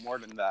a little more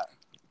than that.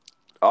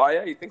 Oh,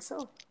 yeah? You think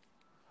so?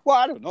 Well,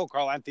 I don't know.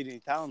 Karl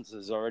Anthony Towns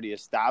is already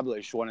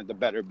established one of the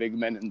better big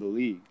men in the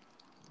league.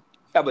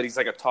 Yeah, but he's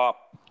like a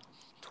top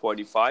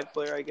 25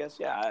 player, I guess.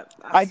 Yeah.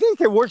 I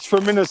think it works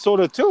for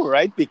Minnesota too,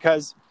 right?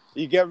 Because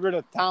you get rid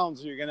of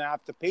Towns, you're going to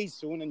have to pay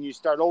soon, and you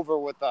start over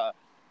with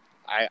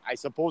I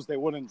suppose they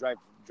wouldn't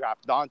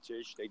draft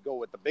Doncic. They go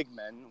with the big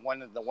men,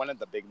 one of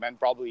the big men,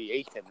 probably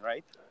Ayton,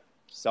 right?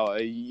 So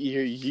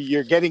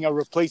you're getting a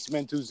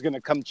replacement who's going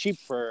to come cheap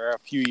for a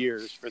few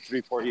years, for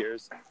 3-4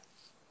 years.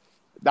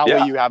 That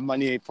way you have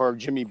money for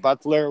Jimmy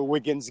Butler.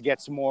 Wiggins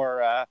gets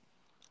more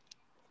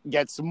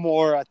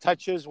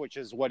touches, which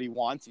is what he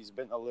wants. He's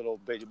been a little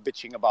bit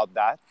bitching about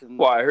that.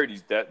 Well, I heard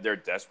they're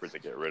desperate to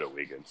get rid of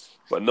Wiggins,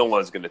 but no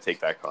one's going to take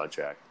that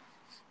contract.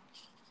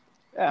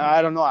 Yeah,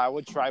 I don't know. I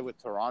would try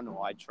with Toronto.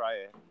 I'd try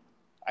it.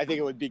 I think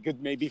it would be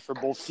good maybe for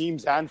both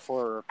teams and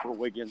for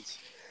Wiggins.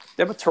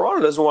 Yeah, but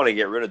Toronto doesn't want to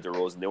get rid of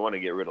DeRozan. They want to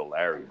get rid of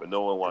Larry, but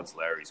no one wants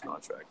Larry's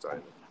contract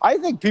either. I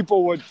think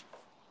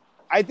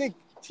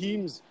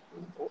teams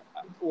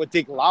would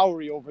take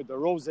Lowry over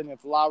DeRozan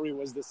if Lowry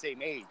was the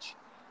same age.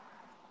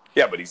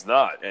 Yeah, but he's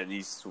not, and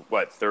he's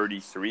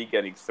 33,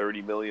 getting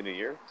 $30 million a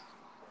year.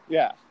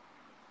 Yeah,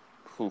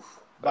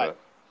 but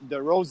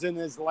DeRozan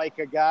is like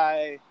a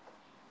guy.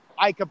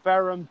 I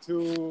compare him to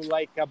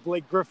like a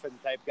Blake Griffin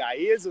type guy.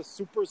 He is a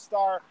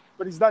superstar,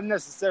 but he's not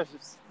necessarily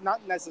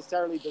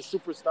the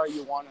superstar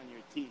you want on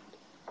your team.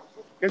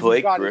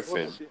 Blake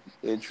Griffin,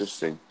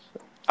 interesting.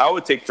 I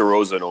would take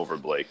DeRozan over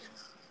Blake.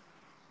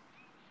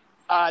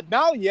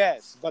 Now,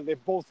 yes, but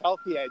if both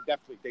healthy, I'd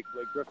definitely take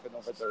Blake Griffin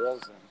over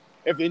DeRozan.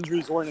 If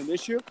injuries weren't an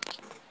issue?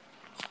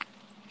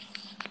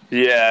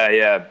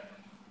 Yeah.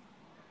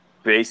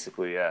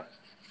 Basically, yeah.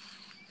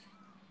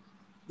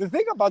 The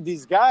thing about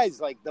these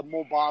guys, like the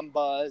Mo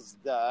Bambas,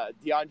 the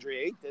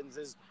DeAndre Aytons,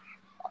 is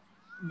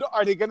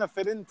are they going to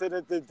fit into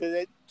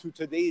to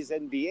today's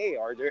NBA?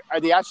 Are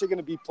they actually going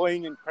to be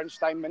playing in crunch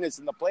time minutes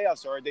in the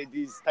playoffs, or are they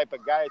these type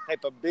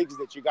of bigs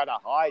that you got to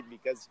hide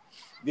because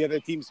the other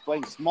team's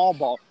playing small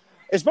ball?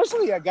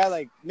 Especially a guy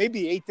like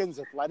maybe Ayton's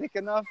athletic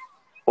enough.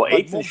 Well,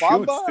 Ayton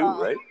shoots too,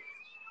 right?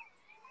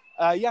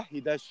 Yeah, he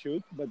does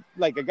shoot. But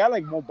like a guy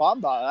like Mo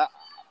Bamba,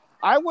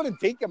 I wouldn't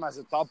take him as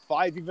a top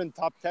 5, even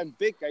top 10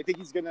 pick. I think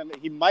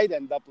he might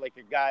end up like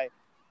a guy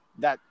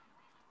that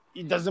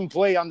he doesn't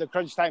play on the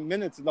crunch time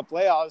minutes in the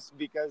playoffs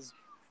because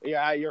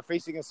you're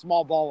facing a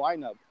small ball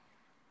lineup.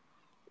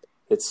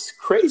 It's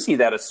crazy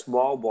that a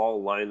small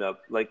ball lineup,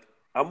 like,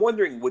 I'm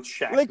wondering would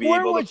Shaq be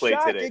able to play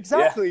today?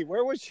 Exactly. Yeah.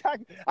 Where was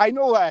Shaq? I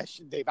know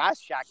they've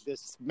asked Shaq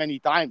this many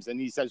times,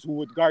 and he says, "Who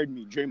would guard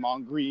me?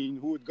 Draymond Green.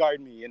 Who would guard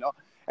me?" You know,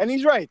 and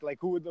he's right. Like,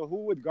 who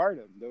would guard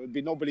him? There would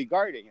be nobody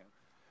guarding him.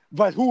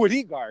 But who would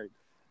he guard?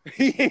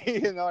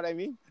 You know what I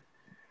mean?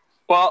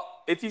 Well,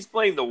 if he's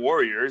playing the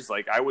Warriors,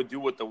 like I would do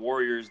what the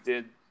Warriors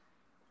did,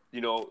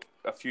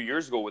 a few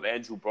years ago with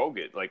Andrew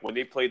Bogut. Like when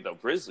they played the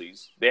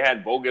Grizzlies, they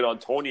had Bogut on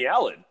Tony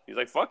Allen. He's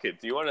like, fuck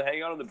it. Do you want to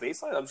hang out on the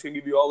baseline? I'm just going to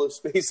give you all the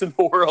space in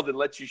the world and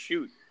let you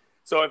shoot.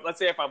 So let's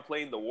say if I'm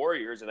playing the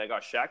Warriors and I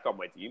got Shaq on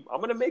my team, I'm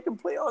going to make him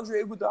play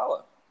Andre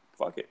Iguodala.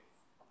 Fuck it.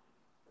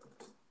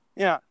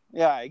 Yeah,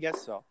 I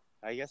guess so.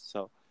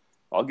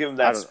 I'll give him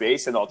that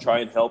space and I'll try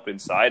and help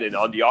inside. And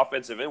on the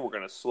offensive end, we're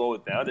going to slow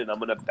it down and I'm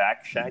going to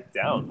back Shaq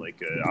down. Like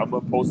I'm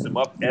going to post him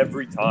up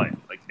every time.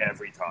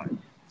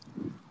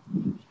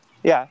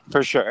 Yeah,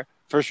 for sure.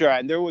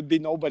 And there would be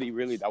nobody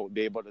really that would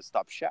be able to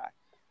stop Shaq.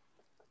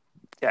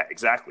 Yeah,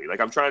 exactly.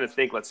 Like I'm trying to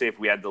think, let's say if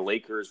we had the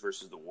Lakers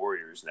versus the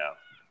Warriors now.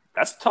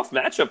 That's a tough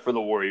matchup for the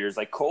Warriors.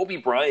 Like Kobe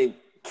Bryant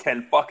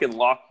can fucking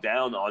lock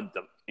down on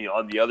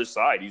the other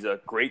side. He's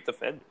a great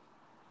defender.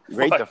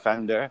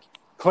 Defender.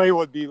 Clay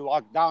would be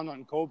locked down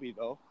on Kobe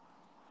though.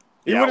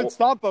 He wouldn't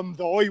stop him,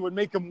 though. He would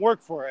make him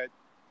work for it.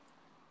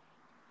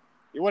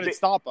 He wouldn't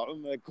stop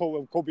him. Like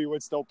Kobe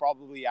would still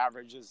probably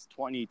average his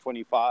 20,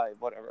 25,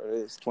 whatever it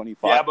is,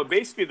 25. Yeah, but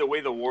basically the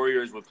way the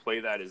Warriors would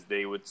play that is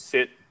they would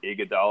sit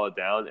Iguodala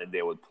down and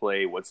they would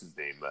play, what's his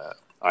name,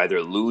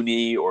 either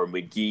Looney or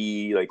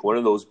McGee, like one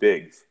of those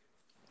bigs.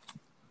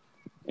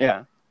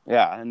 Yeah,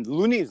 and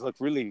Looney's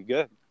looked really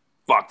good.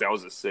 Fuck, that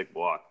was a sick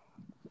block.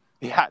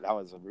 Yeah, that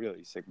was a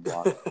really sick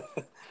block.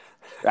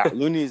 Yeah,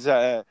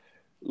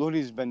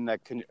 Looney's been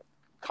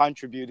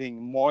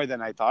contributing more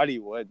than I thought he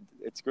would.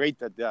 It's great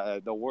that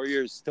the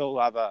Warriors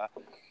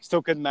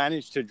still can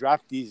manage to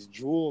draft these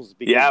jewels.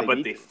 Yeah,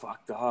 but they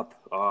fucked up.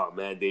 Oh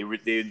man, they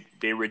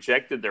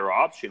rejected their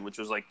option, which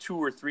was like $2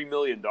 or $3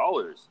 million.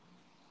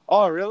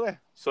 Oh really?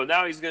 So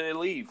now he's gonna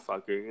leave,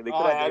 fucker. They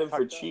could have had him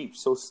for cheap.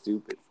 So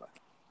stupid. Fuck.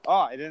 Oh,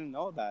 I didn't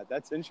know that.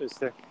 That's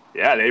interesting.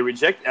 Yeah, they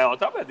reject. On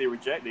top of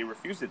that, they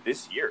refused it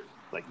this year,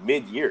 like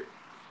mid-year.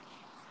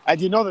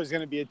 And you know there's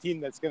going to be a team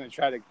that's going to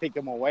try to take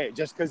him away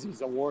just because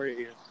he's a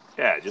Warrior.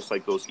 Yeah, just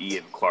like those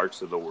Ian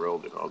Clarks of the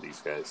world and all these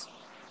guys.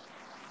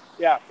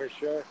 Yeah, for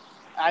sure.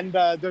 And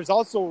there's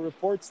also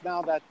reports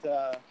now that,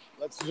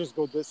 let's just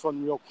go this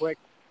one real quick.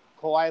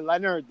 Kawhi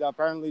Leonard,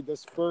 apparently the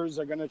Spurs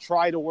are going to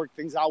try to work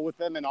things out with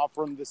him and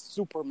offer him this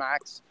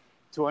supermax,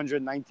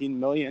 $219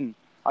 million.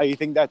 How do you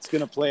think that's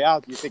going to play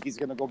out? Do you think he's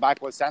going to go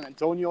back with San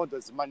Antonio?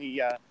 Does money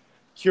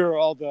cure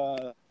all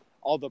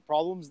the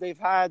problems they've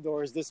had,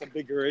 or is this a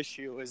bigger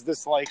issue? Is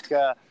this like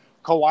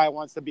Kawhi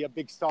wants to be a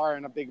big star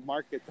in a big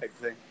market type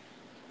thing?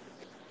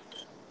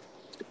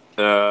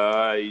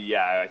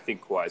 Yeah, I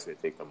think Kawhi's gonna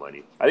take the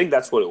money. I think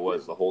that's what it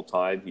was the whole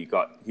time. He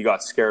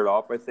got scared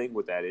off, I think,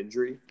 with that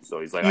injury. So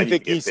he's like, I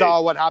think he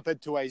saw what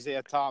happened to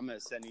Isaiah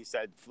Thomas, and he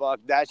said, "Fuck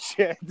that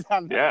shit."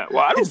 Yeah, well,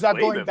 I don't He's not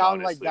blame going him,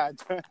 down honestly. like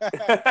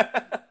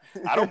that.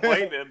 I don't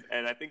blame him,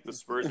 and I think the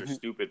Spurs are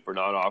stupid for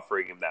not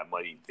offering him that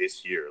money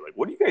this year. Like,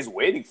 what are you guys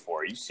waiting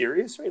for? Are you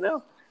serious right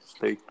now?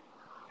 Like,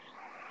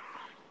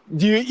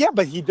 Yeah,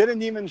 but he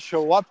didn't even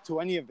show up to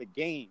any of the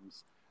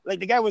games. Like,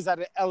 the guy was at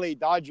an LA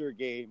Dodger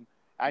game,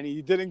 and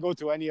he didn't go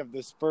to any of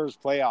the Spurs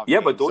playoff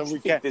games. But don't you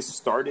think this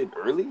started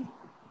early?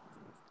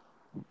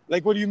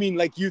 Like, what do you mean?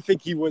 Like, you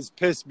think he was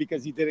pissed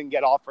because he didn't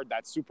get offered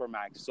that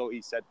supermax, so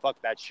he said,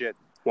 "Fuck that shit."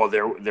 Well,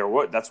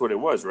 that's what it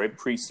was, right?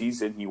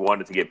 Preseason, he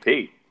wanted to get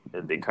paid.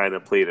 And they kind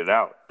of played it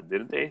out,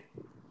 didn't they?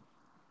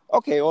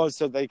 Okay, well,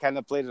 so they kind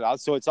of played it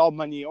out. So it's all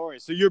money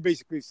oriented. So you're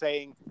basically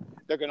saying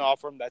they're going to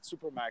offer him that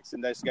supermax,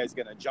 and this guy's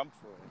going to jump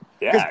for it.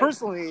 Yeah. Because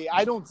personally,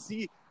 I don't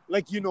see,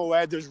 like,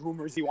 Ed, there's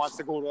rumors he wants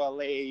to go to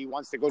LA, he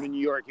wants to go to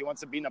New York, he wants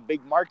to be in a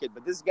big market.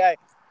 But this guy,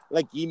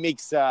 like, he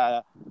makes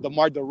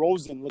DeMar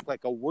DeRozan look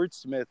like a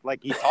wordsmith,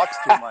 like he talks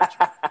too much.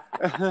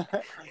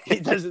 He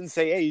doesn't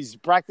say, hey, he's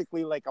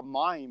practically like a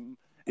mime.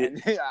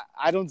 And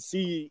I don't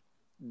see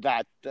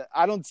that.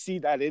 I don't see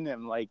that in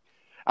him. Like,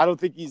 I don't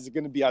think he's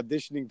going to be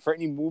auditioning for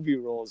any movie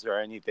roles or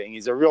anything.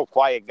 He's a real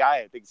quiet guy.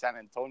 I think San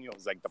Antonio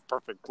is like the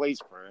perfect place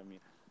for him.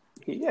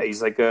 Yeah,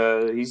 he's like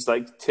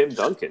Tim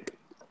Duncan.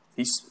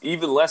 He's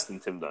even less than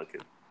Tim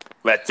Duncan.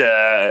 But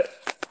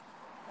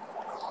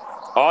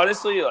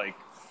honestly, like,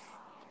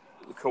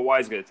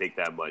 Kawhi's going to take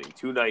that money.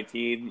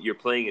 $219. You're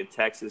playing in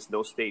Texas,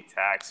 no state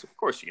tax. Of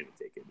course, you're going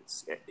to take it.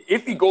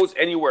 If he goes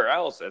anywhere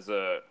else as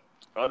a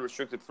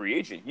unrestricted free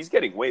agent, he's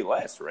getting way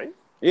less, right?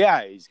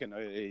 Yeah, he's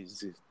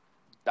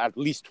at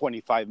least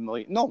 $25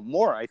 million. No,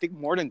 more. I think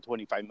more than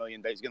 $25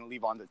 million that he's going to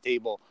leave on the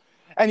table.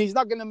 And he's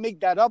not going to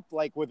make that up,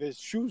 like, with his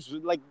shoes.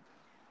 Like,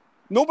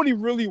 nobody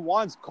really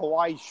wants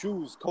Kawhi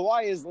shoes.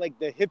 Kawhi is like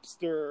the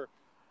hipster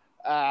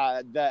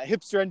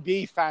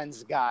NBA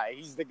fans guy.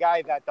 He's the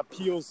guy that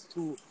appeals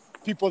to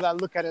people that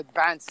look at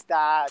advanced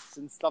stats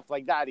and stuff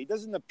like that. He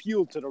doesn't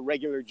appeal to the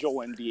regular Joe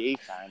NBA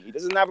fan. He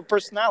doesn't have a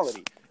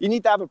personality. You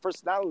need to have a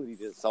personality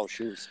to sell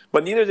shoes.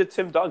 But neither did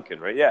Tim Duncan,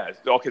 right? Yeah.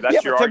 Okay,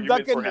 that's your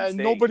argument Duncan, for him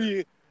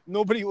staying.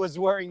 Nobody was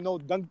wearing no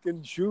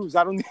Duncan shoes.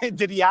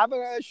 Did he have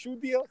a shoe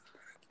deal?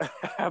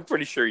 I'm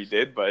pretty sure he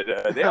did, but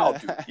they all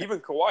do. Even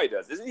Kawhi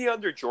does. Isn't he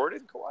under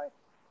Jordan, Kawhi?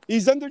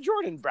 He's under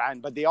Jordan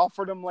brand, but they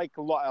offered him like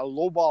a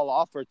lowball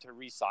offer to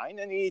re-sign,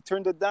 and he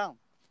turned it down.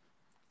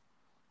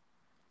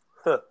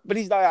 Huh. But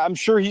I'm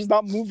sure he's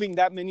not moving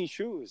that many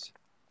shoes.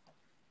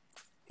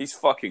 He's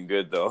fucking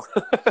good, though.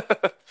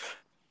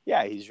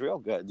 Yeah, he's real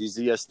good. Is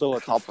he still a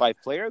top 5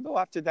 player, though,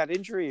 after that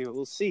injury?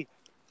 We'll see.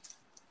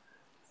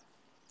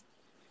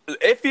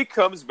 If he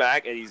comes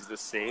back and he's the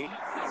same,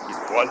 he's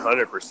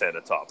 100%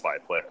 a top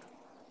 5 player.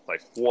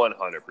 Like,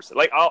 100%.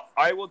 Like,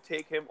 I will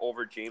take him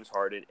over James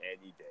Harden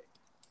any day.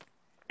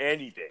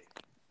 Any day.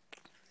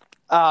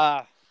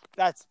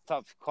 That's a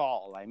tough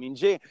call. I mean,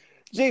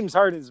 James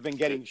Harden's been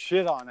getting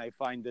shit on, I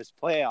find, this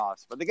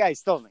playoffs. But the guy's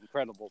still an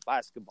incredible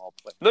basketball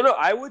player. No,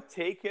 I would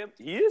take him.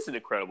 He is an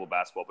incredible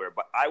basketball player,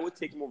 but I would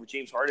take him over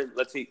James Harden,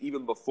 let's say,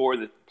 even before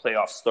the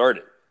playoffs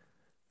started.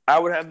 I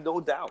would have no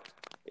doubt.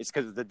 It's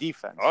because of the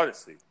defense.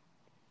 Honestly.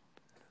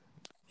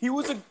 He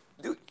was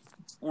dude,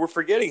 we're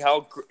forgetting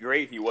how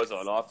great he was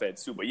on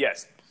offense, too. But,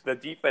 yes, the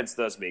defense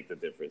does make the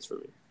difference for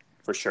me,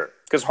 for sure.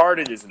 Because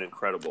Harden is an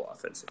incredible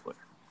offensive player.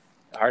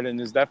 Harden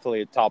is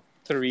definitely a top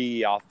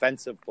 3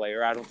 offensive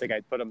player. I don't think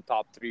I'd put him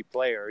top 3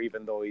 player,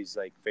 even though he's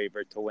like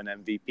favored to win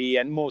MVP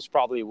and most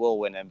probably will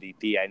win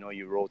MVP. I know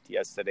you wrote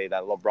yesterday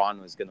that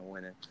LeBron was going to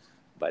win it,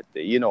 but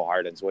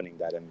Harden's winning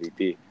that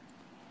MVP.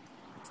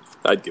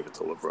 I'd give it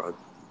to LeBron.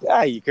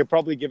 Yeah, you could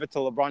probably give it to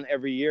LeBron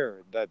every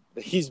year that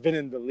he's been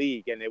in the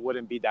league, and it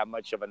wouldn't be that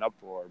much of an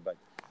uproar. But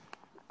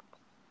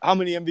how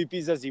many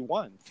MVPs has he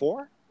won?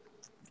 4?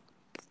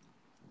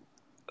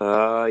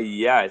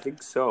 Yeah, I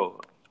think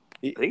so.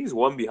 I think he's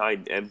one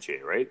behind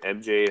MJ, right?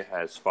 MJ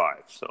has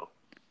 5, so.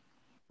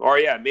 Or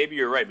yeah, maybe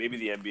you're right. Maybe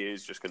the NBA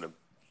is just going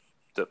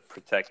to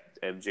protect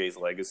MJ's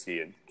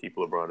legacy and keep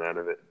LeBron out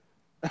of it.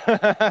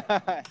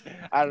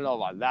 I don't know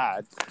about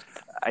that.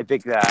 I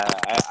think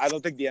that I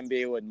don't think the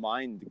NBA would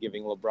mind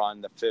giving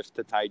LeBron the 5th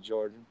to tie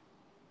Jordan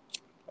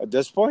at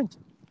this point.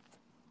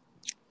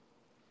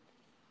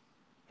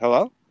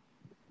 Hello?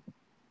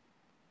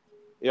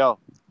 Yo.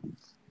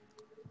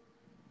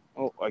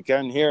 Oh, I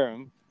can't hear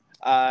him.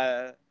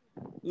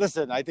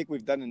 Listen, I think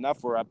we've done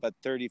enough. We're up at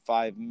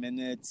 35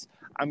 minutes.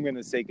 I'm going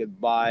to say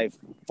goodbye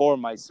for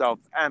myself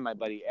and my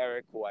buddy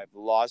Eric, who I've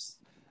lost.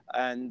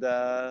 And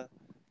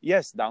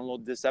yes,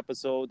 download this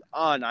episode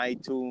on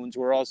iTunes.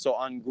 We're also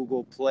on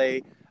Google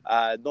Play.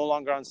 No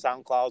longer on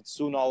SoundCloud.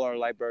 Soon all our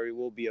library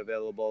will be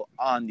available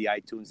on the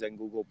iTunes and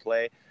Google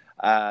Play.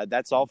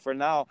 That's all for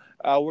now.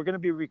 We're going to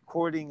be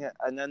recording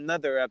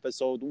another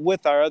episode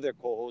with our other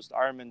co-host,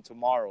 Armin,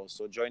 tomorrow.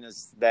 So join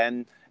us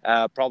then.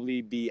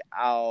 Probably be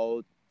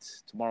out.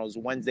 Tomorrow's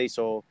Wednesday,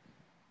 so...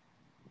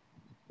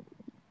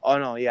 Oh,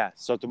 no, yeah.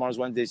 So tomorrow's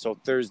Wednesday, so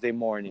Thursday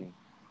morning.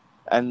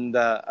 And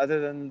other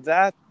than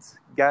that,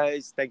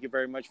 guys, thank you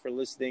very much for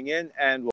listening in, and